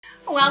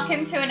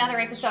Welcome to another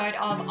episode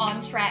of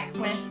On Track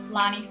with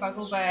Lani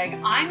Fogelberg.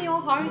 I'm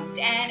your host,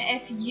 and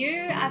if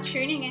you are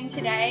tuning in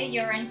today,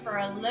 you're in for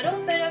a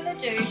little bit of a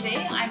doozy,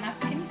 I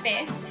must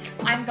confess.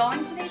 I'm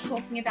going to be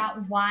talking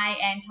about why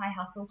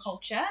anti-hustle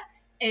culture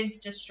is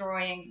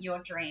destroying your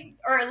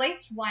dreams, or at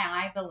least why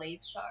I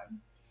believe so.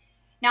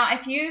 Now,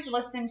 if you've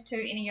listened to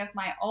any of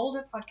my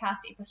older podcast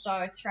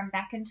episodes from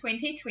back in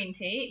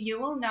 2020,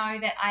 you will know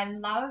that I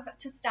love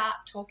to start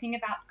talking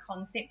about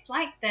concepts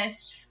like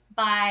this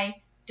by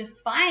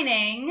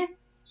defining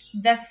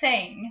the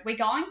thing. We're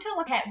going to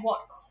look at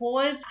what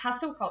caused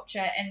hustle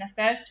culture in the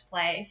first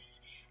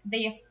place,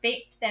 the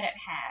effect that it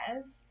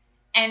has,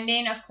 and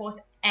then, of course,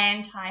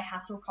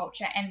 anti-hustle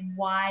culture and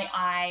why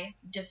I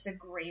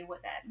disagree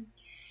with it.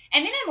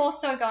 And then I'm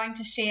also going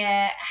to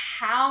share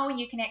how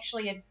you can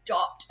actually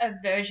adopt a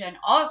version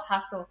of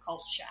hustle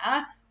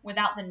culture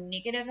without the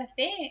negative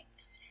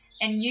effects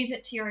and use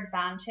it to your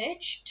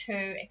advantage to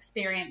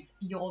experience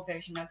your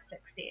version of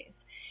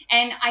success.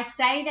 And I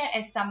say that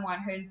as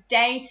someone whose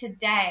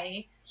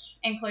day-to-day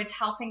includes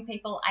helping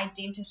people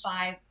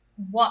identify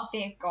what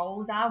their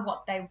goals are,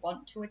 what they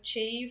want to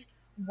achieve,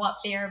 what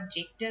their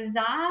objectives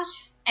are,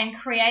 and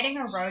creating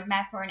a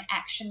roadmap or an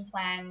action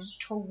plan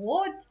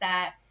towards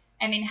that,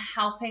 and then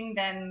helping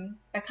them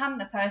become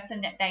the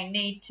person that they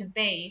need to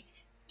be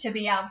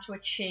able to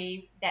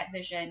achieve that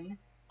vision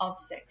of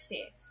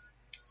success.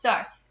 So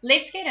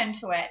let's get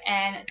into it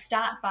and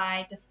start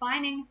by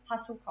defining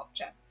hustle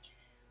culture.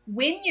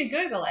 When you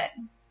Google it,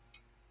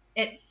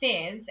 it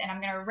says, and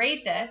I'm going to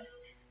read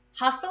this,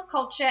 hustle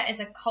culture is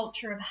a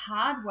culture of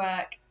hard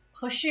work,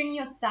 pushing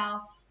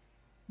yourself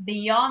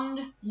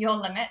beyond your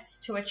limits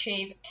to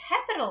achieve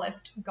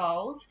capitalist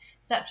goals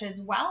such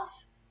as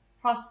wealth,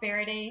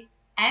 prosperity,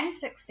 and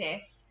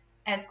success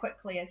as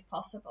quickly as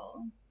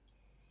possible.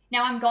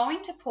 Now, I'm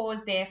going to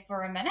pause there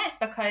for a minute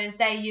because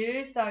they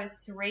use those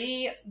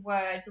three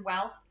words,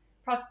 wealth,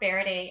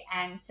 prosperity,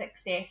 and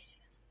success,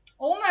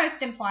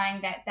 almost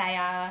implying that they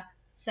are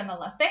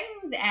similar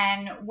things.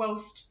 And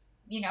whilst,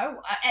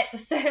 at the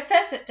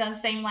surface, it does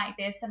seem like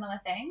they're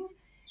similar things,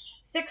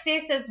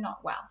 success is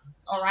not wealth,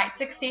 all right?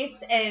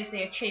 Success is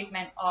the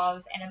achievement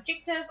of an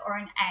objective or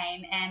an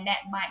aim, and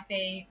that might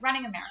be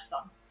running a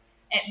marathon.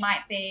 It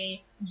might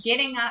be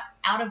getting up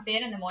out of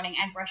bed in the morning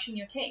and brushing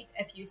your teeth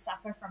if you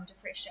suffer from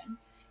depression.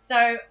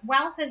 So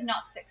wealth is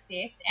not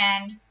success,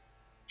 and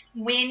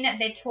when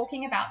they're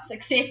talking about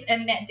success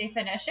in that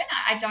definition,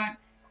 I don't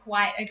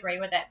quite agree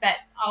with it, but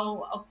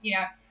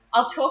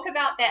I'll talk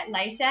about that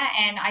later,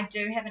 and I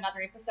do have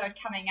another episode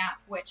coming up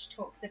which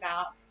talks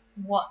about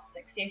what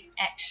success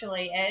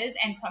actually is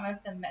and some of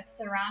the myths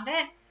around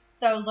it.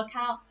 So look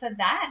out for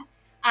that.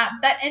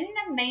 But in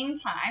the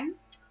meantime,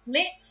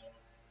 let's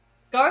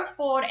go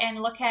forward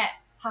and look at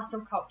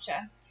hustle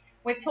culture.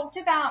 We've talked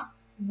about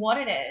what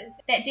it is.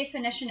 That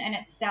definition in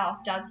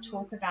itself does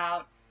talk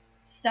about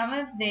some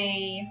of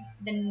the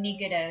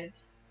negative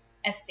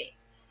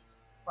effects,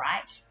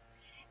 right?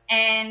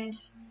 And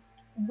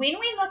when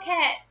we look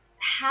at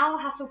how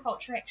hustle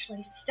culture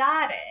actually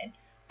started,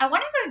 I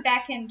want to go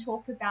back and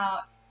talk about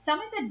some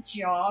of the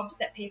jobs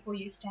that people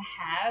used to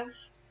have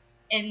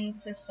in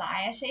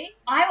society.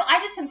 I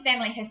did some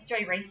family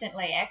history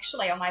recently,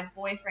 actually, on my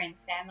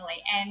boyfriend's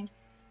family, and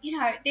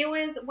there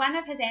was one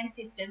of his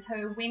ancestors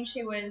who, when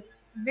she was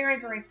very,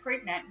 very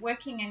pregnant,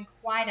 working in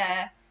quite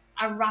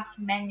a rough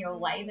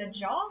manual labour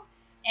job,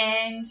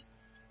 and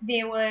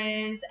there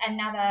was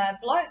another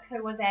bloke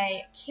who was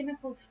a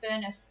chemical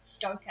furnace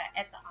stoker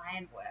at the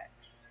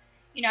ironworks.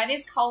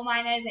 There's coal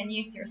miners, and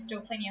yes, there are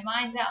still plenty of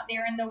mines out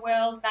there in the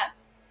world, but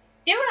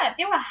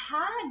there were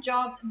hard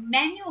jobs,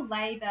 manual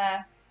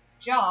labour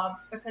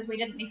jobs, because we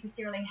didn't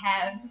necessarily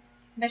have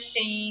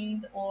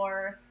machines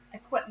or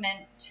equipment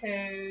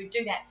to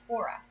do that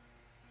for us.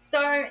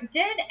 So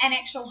did an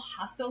actual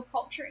hustle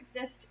culture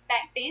exist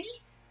back then?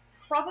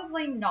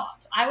 Probably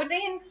not. I would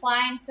be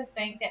inclined to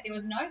think that there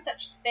was no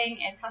such thing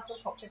as hustle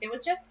culture. There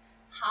was just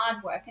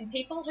hard work, and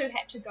people who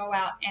had to go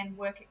out and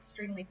work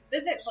extremely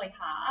physically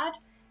hard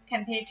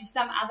compared to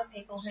some other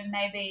people who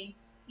maybe,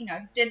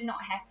 did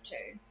not have to.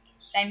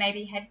 They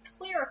maybe had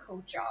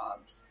clerical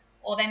jobs,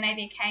 or they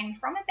maybe came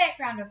from a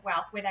background of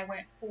wealth where they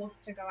weren't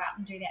forced to go out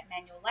and do that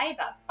manual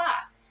labor. But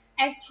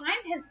as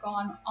time has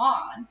gone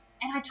on,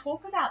 and I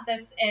talk about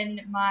this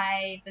in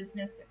my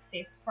business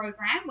success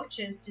program, which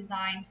is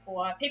designed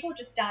for people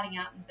just starting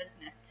out in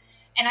business,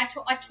 and I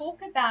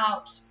talk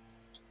about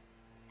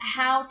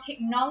how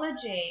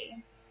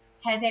technology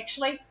has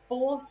actually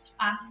forced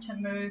us to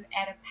move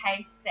at a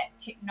pace that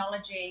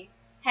technology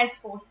has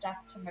forced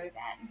us to move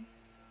at.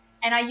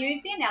 And I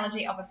use the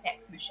analogy of a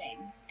fax machine.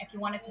 If you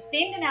wanted to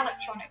send an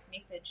electronic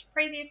message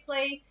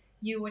previously,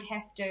 you would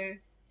have to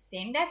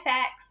send a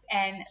fax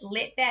and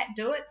let that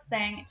do its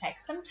thing. It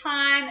takes some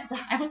time, it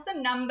dials the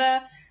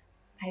number,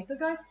 paper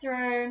goes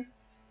through,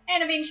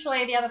 and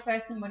eventually the other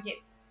person would get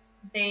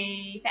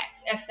the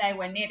fax if they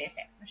were near their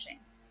fax machine.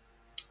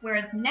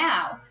 Whereas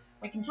now,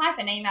 we can type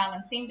an email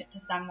and send it to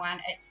someone.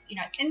 It's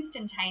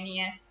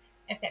instantaneous.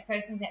 If that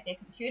person's at their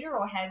computer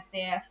or has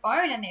their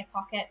phone in their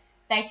pocket,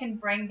 they can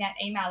bring that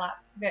email up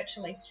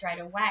virtually straight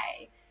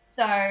away.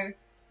 So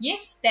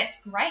yes,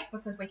 that's great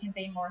because we can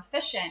be more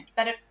efficient,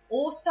 but it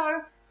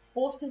also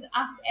forces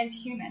us as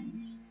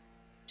humans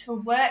to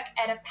work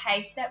at a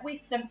pace that we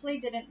simply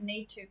didn't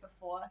need to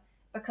before,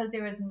 because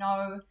there is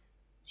no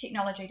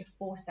technology to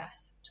force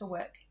us to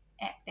work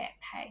at that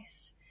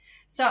pace.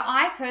 So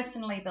I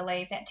personally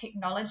believe that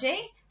technology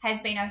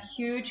has been a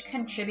huge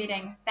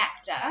contributing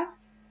factor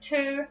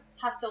to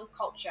hustle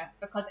culture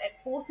because it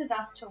forces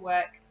us to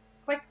work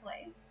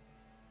quickly.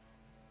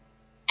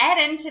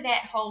 Add into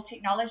that whole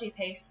technology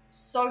piece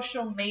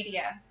social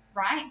media,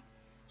 right?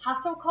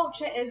 Hustle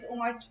culture is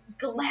almost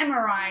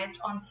glamorized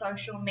on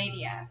social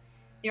media.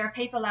 There are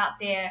people out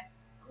there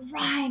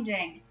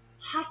grinding,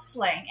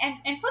 hustling,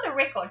 and for the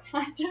record,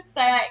 can I just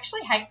say I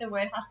actually hate the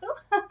word hustle?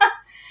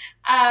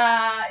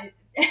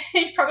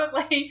 You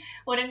probably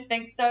wouldn't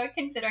think so,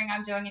 considering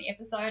I'm doing an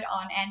episode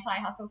on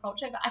anti-hustle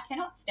culture, but I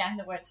cannot stand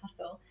the word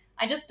hustle.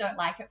 I just don't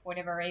like it for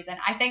whatever reason.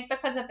 I think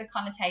because of the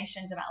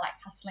connotations about like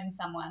hustling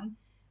someone,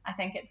 I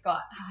think it's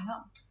got,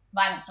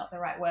 violence not the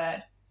right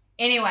word.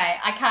 Anyway,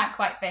 I can't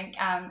quite think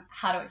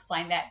how to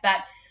explain that,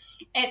 but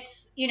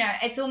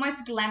it's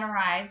almost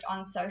glamorized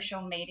on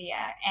social media,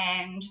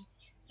 and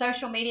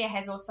social media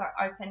has also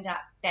opened up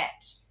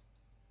that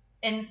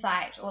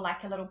insight, or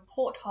like a little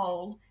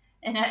porthole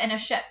in a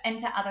ship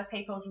into other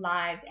people's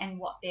lives and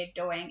what they're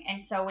doing.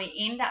 And so we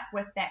end up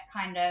with that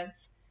kind of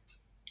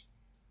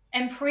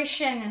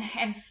impression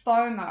and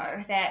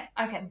FOMO that,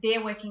 okay,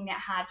 they're working that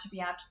hard to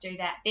be able to do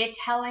that. They're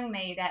telling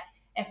me that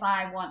if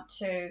I want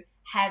to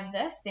have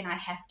this, then I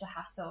have to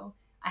hustle.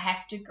 I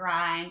have to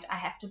grind. I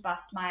have to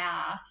bust my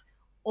ass.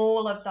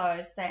 All of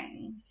those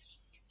things.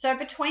 So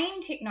between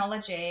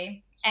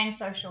technology and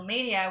social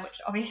media, which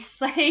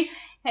obviously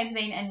has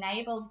been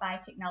enabled by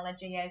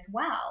technology as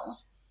well,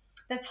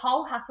 this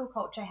whole hustle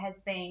culture has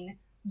been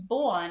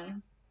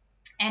born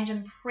and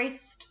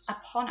impressed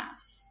upon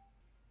us.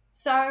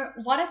 So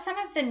what are some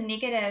of the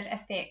negative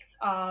effects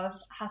of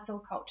hustle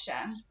culture?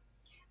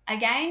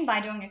 Again,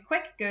 by doing a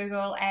quick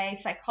Google, a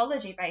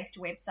psychology-based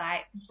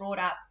website brought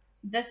up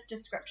this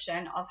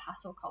description of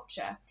hustle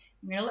culture.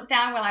 I'm going to look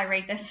down while I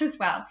read this as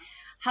well.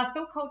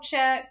 Hustle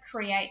culture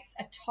creates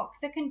a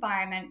toxic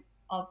environment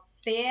of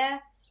fear,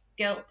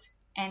 guilt,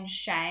 and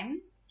shame,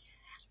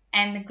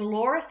 and the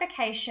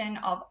glorification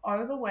of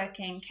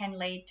overworking can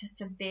lead to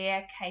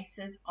severe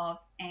cases of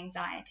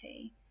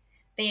anxiety.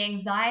 The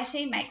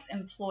anxiety makes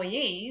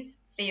employees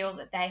feel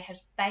that they have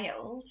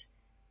failed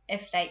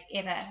if they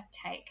ever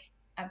take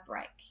a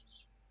break.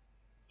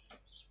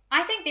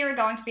 I think there are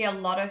going to be a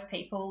lot of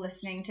people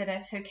listening to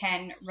this who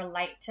can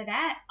relate to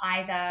that,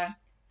 either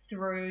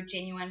through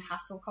genuine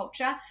hustle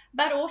culture,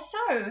 but also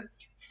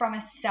from a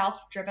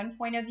self-driven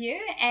point of view.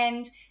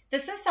 And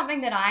this is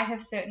something that I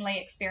have certainly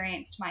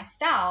experienced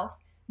myself,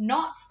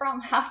 not from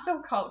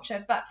hustle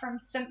culture, but from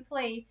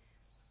simply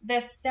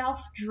this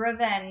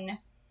self-driven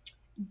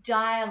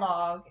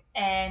dialogue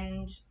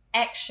and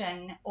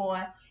action,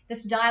 or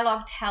this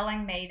dialogue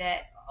telling me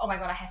that, oh my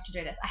God, I have to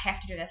do this. I have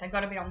to do this. I've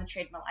got to be on the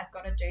treadmill. I've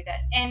got to do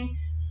this. And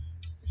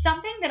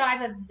something that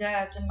I've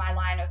observed in my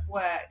line of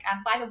work,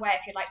 and by the way,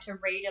 if you'd like to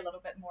read a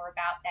little bit more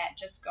about that,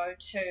 just go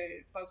to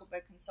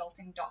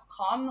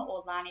fogelbergconsulting.com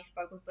or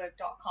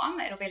lanifogelberg.com.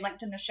 It'll be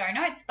linked in the show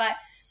notes. But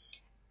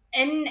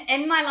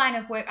in my line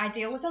of work, I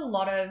deal with a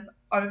lot of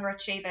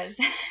overachievers,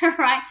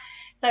 right?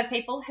 So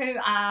people who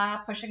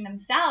are pushing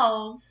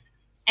themselves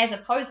as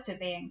opposed to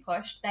being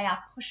pushed, they are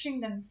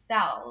pushing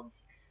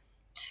themselves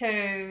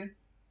to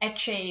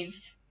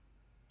achieve,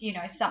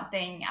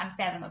 something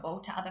unfathomable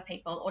to other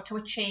people, or to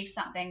achieve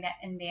something that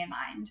in their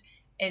mind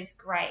is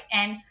great.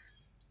 And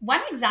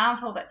one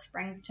example that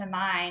springs to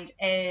mind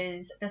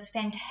is this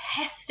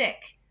fantastic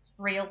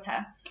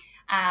realtor,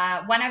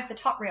 one of the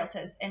top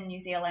realtors in New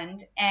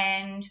Zealand,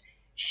 and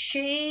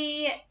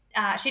she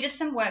did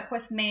some work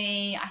with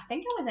me, I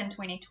think it was in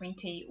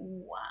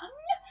 2021,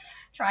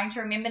 trying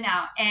to remember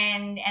now,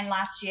 and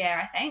last year,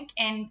 I think,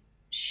 and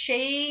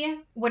she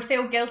would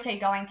feel guilty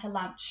going to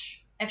lunch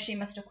if she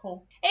missed a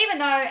call. Even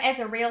though as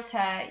a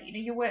realtor,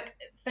 you work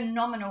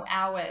phenomenal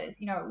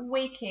hours,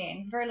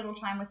 weekends, very little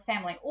time with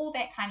family, all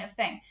that kind of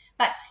thing,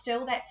 but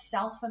still that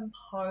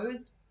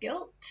self-imposed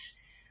guilt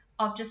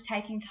of just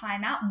taking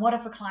time out. What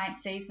if a client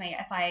sees me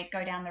if I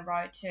go down the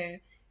road to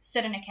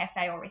sit in a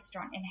cafe or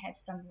restaurant and have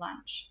some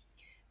lunch?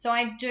 So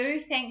I do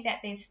think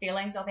that these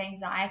feelings of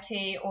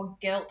anxiety or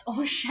guilt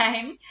or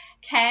shame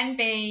can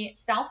be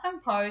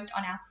self-imposed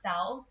on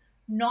ourselves,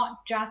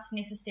 not just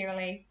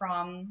necessarily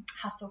from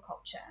hustle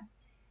culture.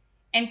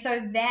 And so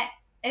that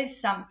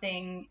is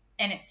something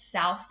in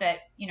itself that,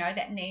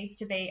 that needs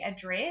to be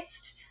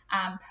addressed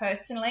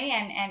personally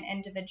and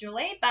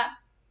individually. But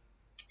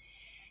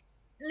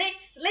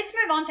let's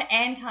move on to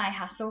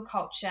anti-hustle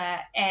culture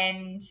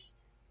and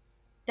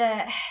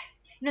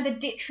the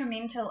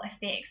detrimental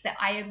effects that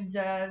I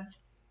observe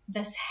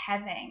this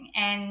having.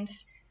 And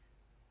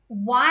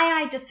why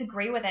I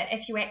disagree with it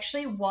if you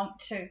actually want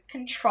to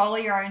control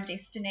your own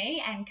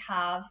destiny and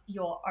carve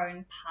your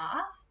own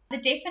path. The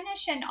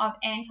definition of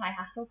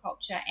anti-hustle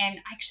culture, and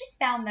I actually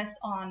found this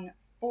on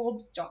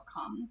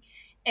Forbes.com,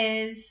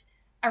 is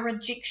a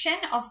rejection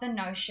of the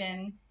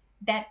notion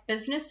that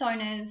business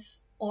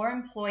owners or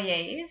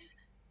employees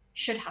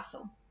should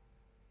hustle.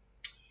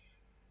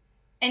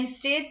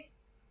 Instead,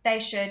 they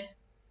should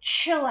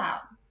chill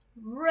out,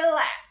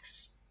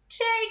 relax,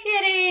 take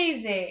it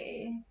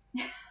easy.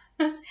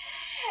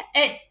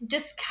 It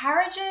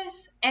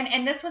discourages,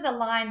 and this was a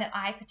line that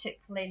I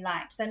particularly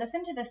liked, so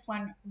listen to this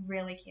one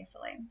really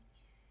carefully.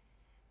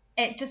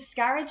 It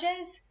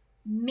discourages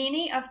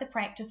many of the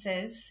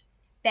practices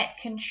that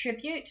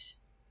contribute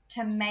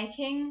to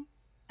making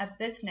a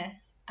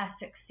business a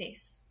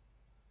success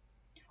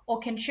or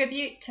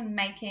contribute to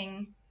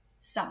making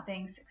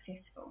something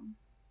successful.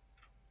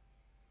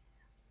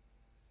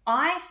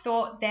 I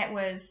thought that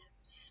was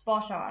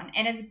spot on,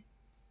 and is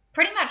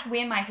pretty much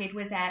where my head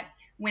was at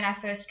when I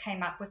first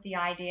came up with the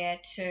idea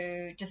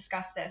to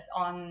discuss this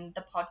on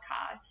the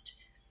podcast.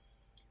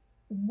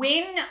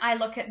 When I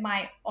look at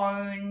my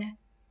own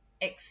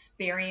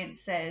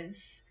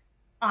experiences,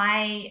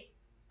 I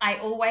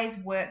always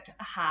worked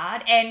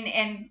hard,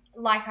 and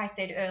like I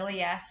said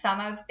earlier, some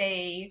of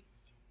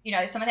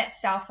that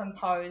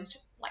self-imposed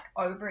like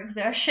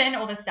overexertion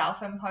or the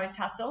self-imposed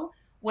hustle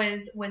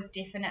was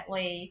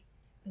definitely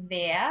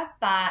there.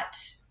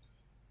 But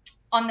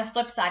on the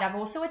flip side, I've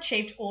also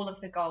achieved all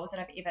of the goals that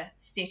I've ever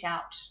set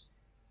out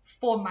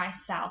for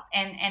myself,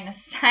 and the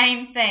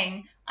same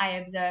thing I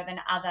observe in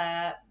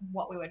other,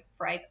 what we would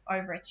phrase,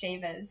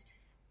 overachievers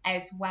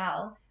as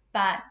well.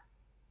 But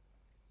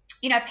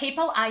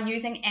people are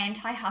using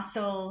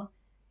anti-hustle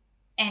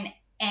and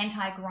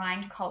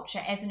anti-grind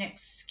culture as an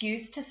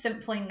excuse to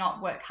simply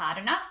not work hard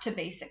enough to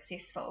be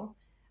successful.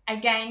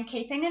 Again,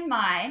 keeping in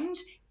mind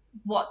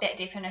what that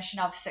definition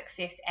of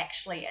success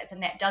actually is,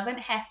 and that doesn't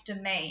have to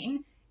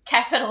mean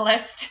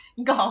capitalist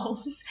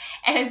goals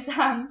as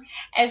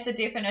the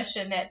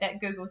definition that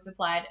Google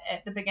supplied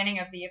at the beginning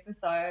of the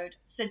episode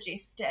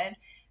suggested.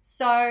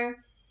 So,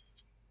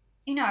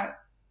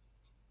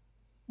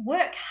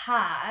 work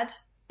hard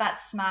but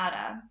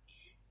smarter.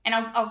 And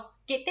I'll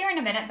get there in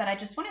a minute, but I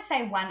just want to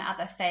say one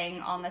other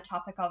thing on the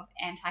topic of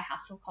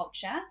anti-hustle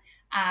culture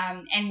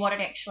and what it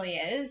actually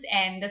is.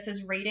 And this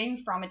is reading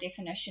from a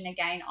definition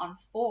again on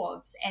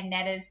Forbes, and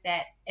that is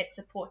that it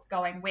supports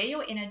going where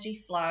your energy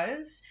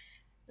flows,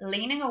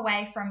 leaning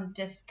away from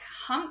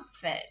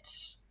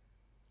discomfort,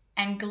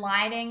 and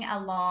gliding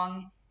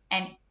along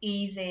an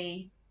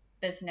easy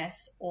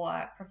business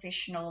or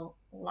professional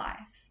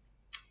life.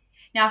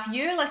 Now, if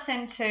you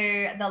listen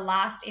to the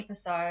last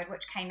episode,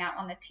 which came out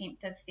on the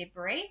 10th of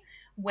February,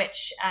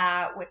 which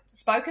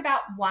spoke about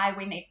why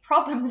we need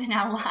problems in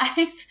our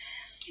life,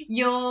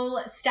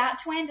 you'll start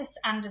to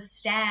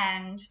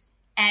understand,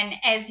 and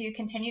as you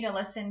continue to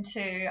listen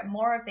to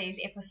more of these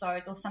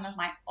episodes or some of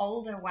my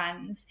older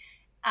ones,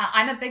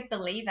 I'm a big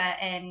believer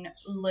in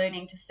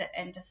learning to sit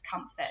in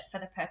discomfort for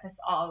the purpose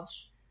of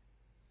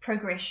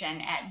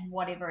progression at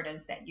whatever it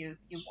is that you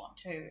want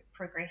to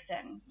progress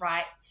in,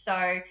 right?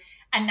 So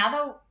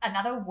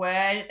another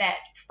word, that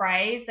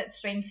phrase that's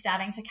been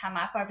starting to come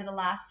up over the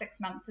last 6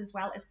 months as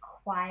well, is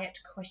quiet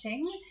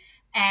quitting.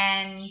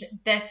 And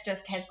this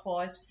just has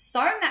caused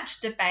so much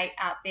debate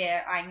out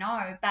there, I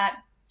know, but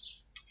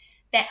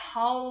that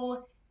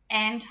whole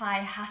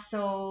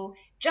anti-hustle,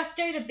 just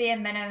do the bare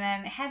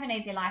minimum, have an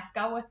easy life,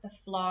 go with the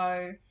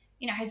flow,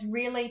 has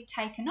really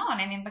taken on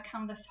and then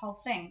become this whole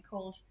thing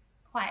called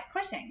quiet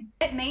quitting.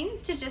 It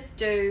means to just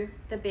do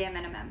the bare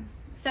minimum,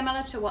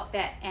 similar to what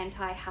that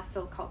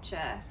anti-hustle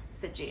culture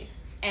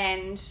suggests.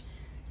 And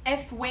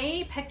if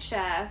we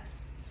picture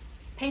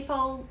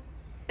people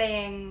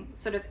being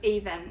sort of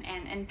even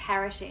and in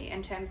parity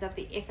in terms of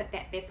the effort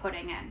that they're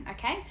putting in,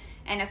 okay?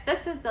 And if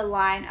this is the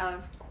line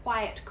of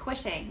quiet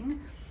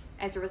quitting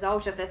as a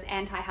result of this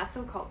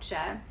anti-hustle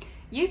culture,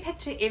 you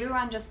picture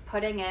everyone just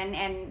putting in,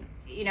 and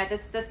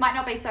this might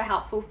not be so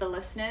helpful for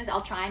listeners.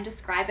 I'll try and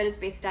describe it as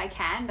best I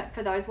can, but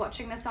for those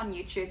watching this on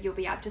YouTube, you'll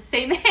be able to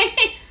see me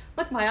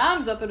with my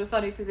arms up in a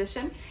funny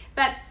position.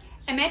 But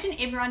imagine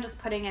everyone just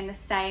putting in the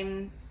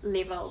same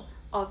level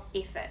of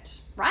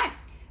effort, right?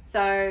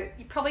 So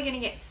you're probably going to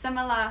get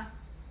similar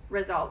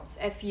results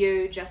if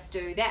you just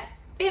do that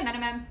bare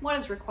minimum, what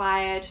is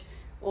required,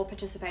 or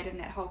participate in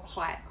that whole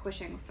quiet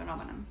quitting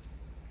phenomenon.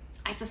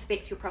 I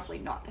suspect you're probably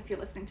not if you're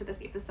listening to this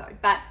episode,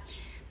 but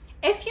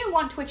if you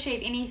want to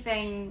achieve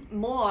anything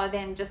more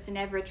than just an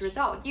average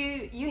result,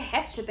 you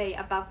have to be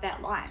above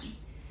that line.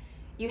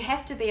 You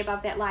have to be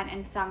above that line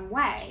in some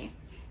way.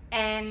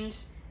 And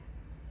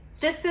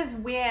this is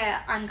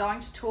where I'm going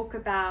to talk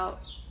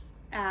about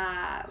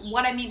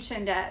what I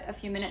mentioned a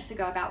few minutes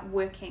ago about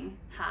working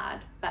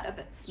hard, but a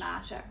bit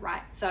smarter,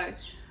 right? So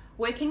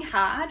working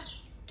hard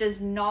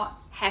does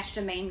not have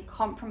to mean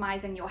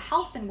compromising your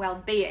health and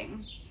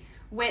well-being,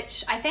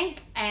 which I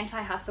think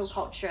anti-hustle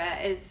culture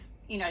is,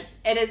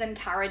 it is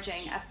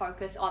encouraging a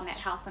focus on that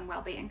health and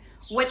well-being,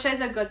 which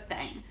is a good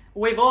thing.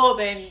 We've all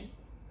been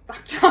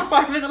fucked up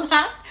over the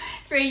last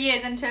 3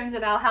 years in terms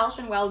of our health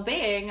and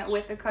well-being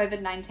with the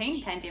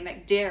COVID-19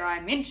 pandemic, dare I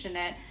mention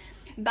it.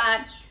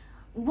 But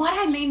what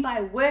I mean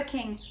by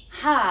working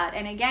hard,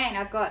 and again,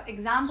 I've got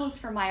examples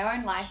from my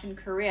own life and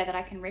career that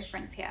I can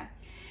reference here.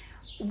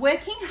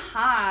 Working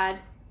hard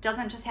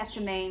doesn't just have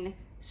to mean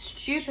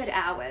stupid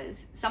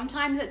hours.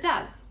 Sometimes it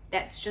does.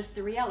 That's just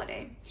the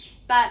reality.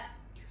 But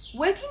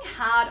working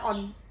hard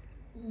on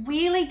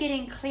really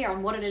getting clear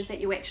on what it is that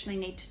you actually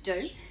need to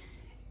do.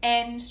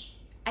 And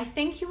I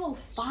think you will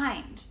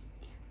find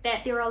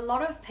that there are a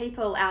lot of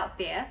people out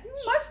there,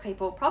 most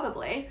people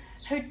probably,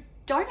 who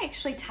don't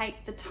actually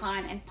take the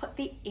time and put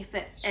the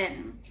effort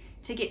in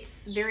to get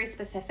very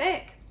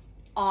specific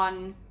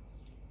on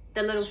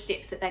the little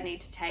steps that they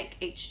need to take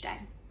each day.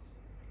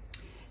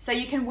 So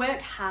you can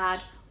work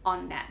hard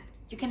on that.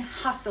 You can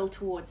hustle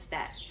towards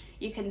that.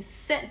 You can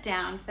sit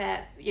down for,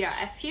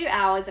 a few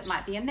hours. It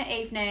might be in the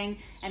evening.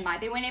 It might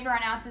be when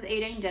everyone else is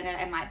eating dinner.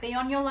 It might be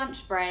on your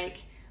lunch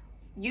break.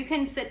 You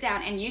can sit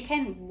down and you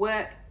can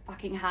work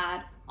fucking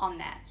hard on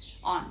that,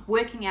 on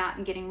working out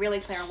and getting really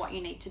clear on what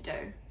you need to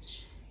do.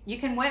 You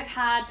can work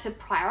hard to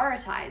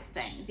prioritize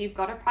things. You've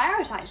got to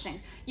prioritize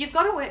things. You've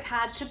got to work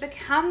hard to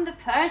become the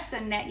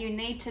person that you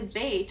need to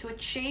be to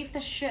achieve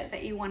the shit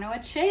that you want to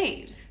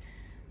achieve.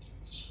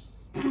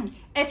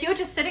 If you're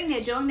just sitting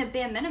there doing the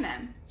bare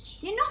minimum,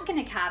 you're not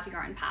going to carve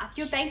your own path.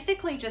 You're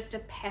basically just a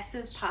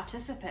passive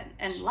participant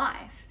in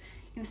life.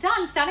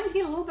 I'm starting to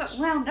get a little bit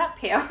wound up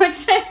here,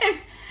 which is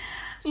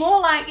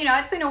more like,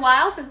 it's been a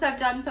while since I've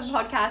done some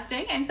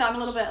podcasting, and so I'm a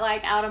little bit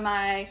like out of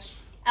my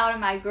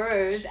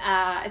groove,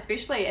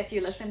 especially if you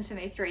listened to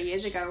me 3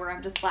 years ago where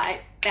I'm just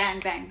like bang,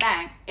 bang,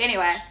 bang.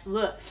 Anyway,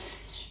 look.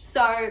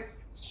 So,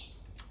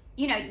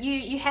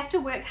 you have to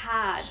work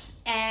hard,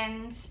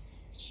 and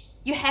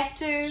you have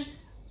to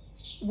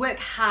work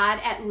hard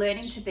at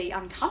learning to be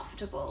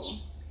uncomfortable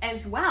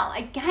as well.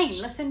 Again,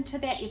 listen to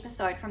that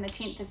episode from the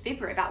 10th of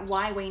February about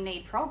why we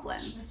need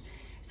problems.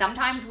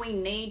 Sometimes we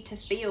need to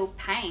feel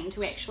pain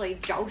to actually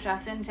jolt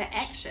us into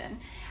action.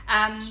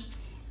 I'm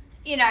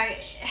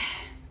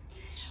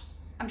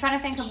trying to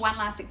think of one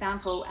last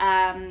example.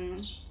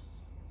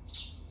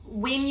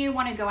 When you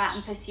want to go out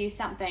and pursue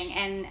something,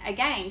 and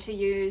again, to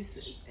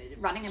use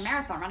running a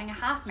marathon, running a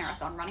half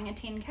marathon, running a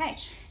 10K,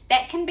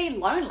 that can be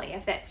lonely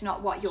if that's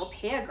not what your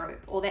peer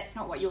group, or that's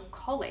not what your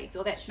colleagues,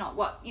 or that's not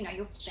what,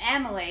 your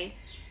family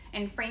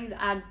and friends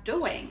are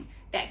doing.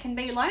 That can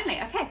be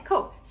lonely. Okay,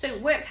 cool. So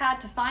work hard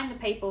to find the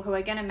people who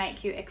are going to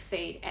make you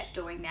exceed at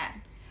doing that.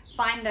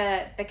 Find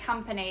the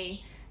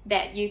company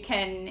that you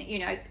can,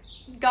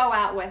 go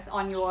out with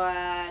on your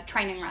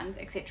training runs,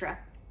 etc.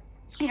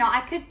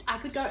 I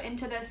could go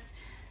into this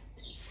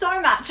so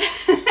much,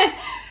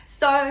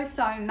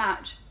 so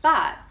much.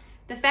 But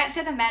the fact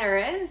of the matter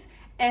is,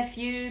 if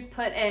you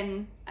put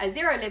in a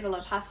 0 level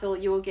of hustle,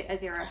 you will get a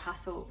 0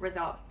 hustle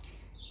result.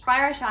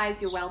 Prioritize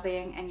your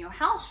well-being and your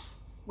health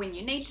when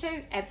you need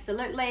to,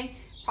 absolutely.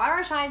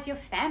 Prioritize your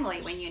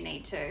family when you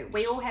need to.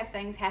 We all have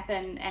things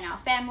happen in our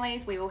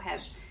families. We all have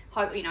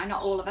hope,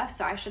 not all of us,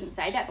 so I shouldn't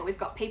say that, but we've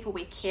got people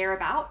we care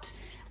about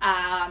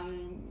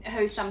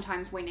who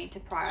sometimes we need to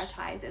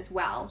prioritize as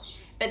well.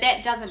 But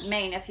that doesn't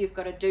mean if you've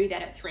got to do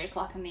that at 3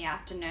 o'clock in the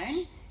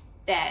afternoon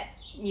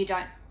that you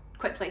don't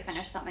quickly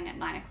finish something at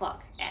 9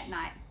 o'clock at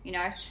night,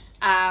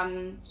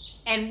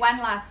 and one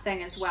last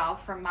thing as well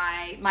from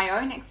my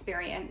own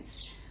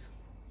experience,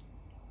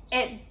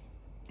 it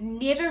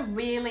never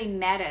really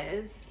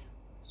matters,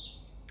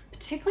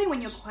 particularly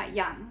when you're quite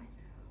young,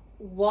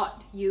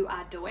 what you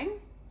are doing.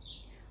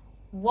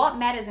 What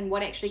matters and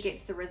what actually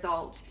gets the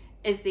result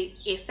is the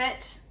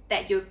effort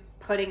that you're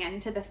putting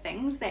into the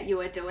things that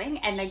you are doing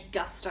and the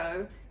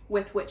gusto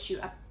with which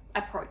you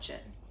approach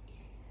it.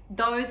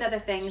 Those are the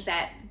things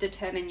that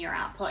determine your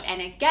output.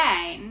 And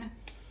again,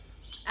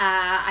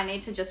 I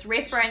need to just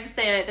reference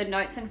the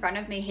notes in front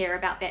of me here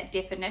about that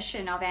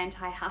definition of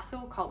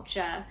anti-hustle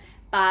culture.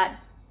 But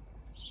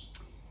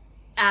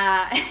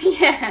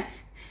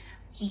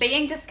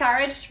being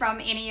discouraged from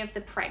any of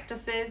the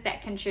practices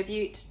that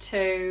contribute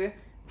to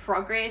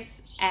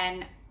progress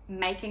and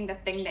making the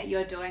thing that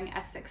you're doing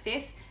a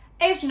success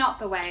is not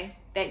the way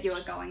that you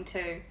are going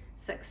to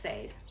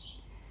succeed.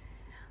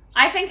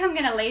 I think I'm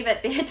going to leave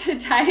it there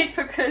today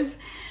because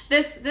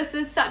this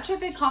is such a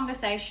big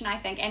conversation, I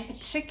think, and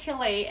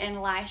particularly in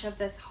light of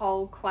this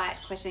whole quiet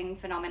quitting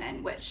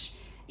phenomenon, which,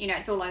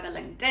 it's all over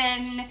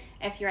LinkedIn.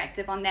 If you're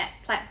active on that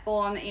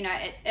platform,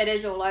 it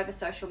is all over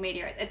social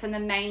media. It's in the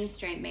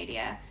mainstream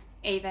media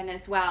even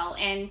as well.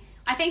 And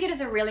I think it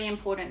is a really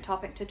important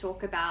topic to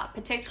talk about,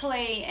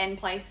 particularly in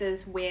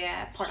places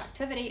where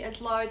productivity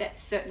is low.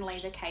 That's certainly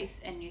the case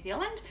in New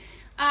Zealand.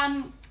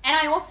 And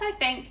I also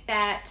think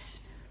that,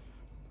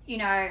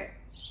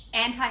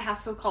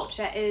 anti-hustle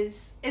culture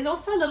is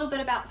also a little bit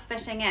about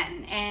fitting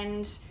in,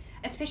 and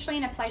especially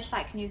in a place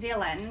like New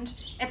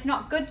Zealand, it's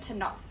not good to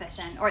not fit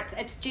in, or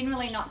it's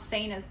generally not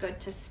seen as good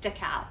to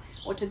stick out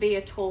or to be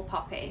a tall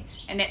poppy,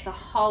 and that's a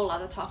whole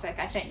other topic,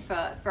 I think,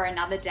 for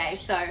another day.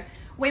 So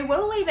we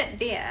will leave it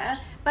there,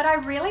 but I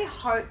really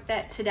hope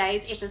that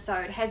today's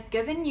episode has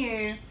given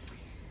you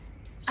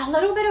a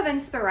little bit of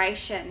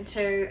inspiration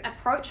to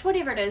approach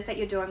whatever it is that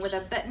you're doing with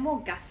a bit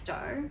more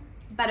gusto,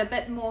 but a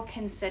bit more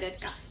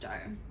considered gusto.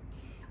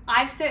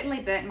 I've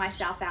certainly burnt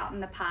myself out in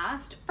the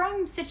past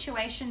from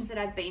situations that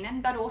I've been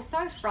in, but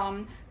also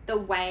from the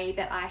way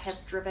that I have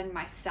driven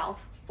myself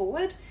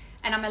forward.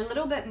 And I'm a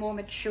little bit more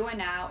mature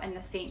now in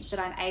the sense that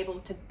I'm able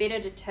to better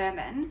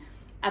determine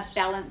a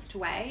balanced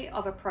way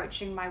of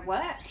approaching my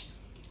work.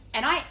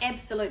 And I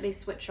absolutely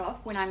switch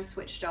off when I'm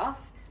switched off,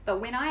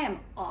 but when I am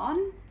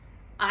on,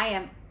 I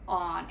am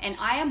on, and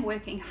I am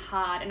working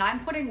hard, and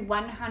I'm putting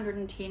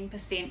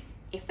 110%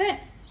 effort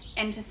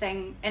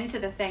into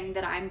the thing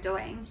that I'm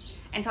doing.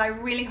 And so I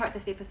really hope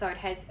this episode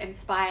has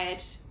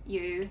inspired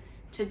you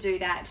to do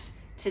that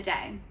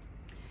today.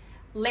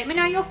 Let me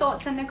know your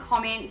thoughts in the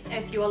comments.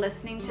 If you're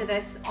listening to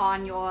this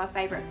on your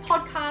favorite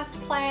podcast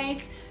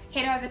place,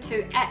 head over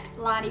to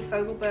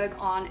 @LaniFogelberg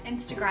on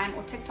Instagram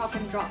or TikTok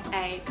and drop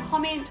a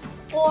comment.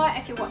 Or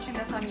if you're watching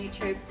this on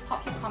YouTube,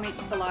 pop your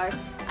comments below.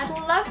 I'd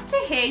love to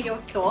hear your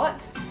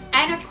thoughts.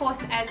 And of course,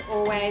 as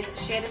always,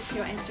 share this to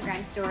your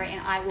Instagram story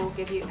and I will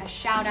give you a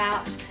shout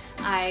out.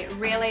 I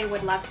really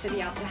would love to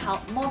be able to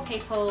help more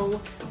people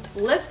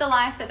live the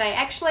life that they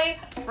actually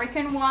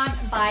freaking want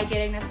by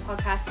getting this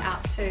podcast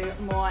out to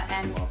more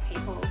and more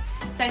people.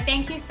 So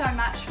thank you so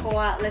much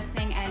for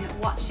listening and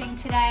watching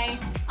today.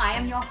 I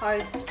am your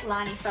host,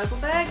 Lani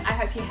Fogelberg. I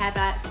hope you have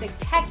a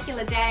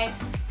spectacular day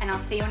and I'll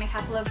see you in a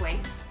couple of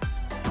weeks.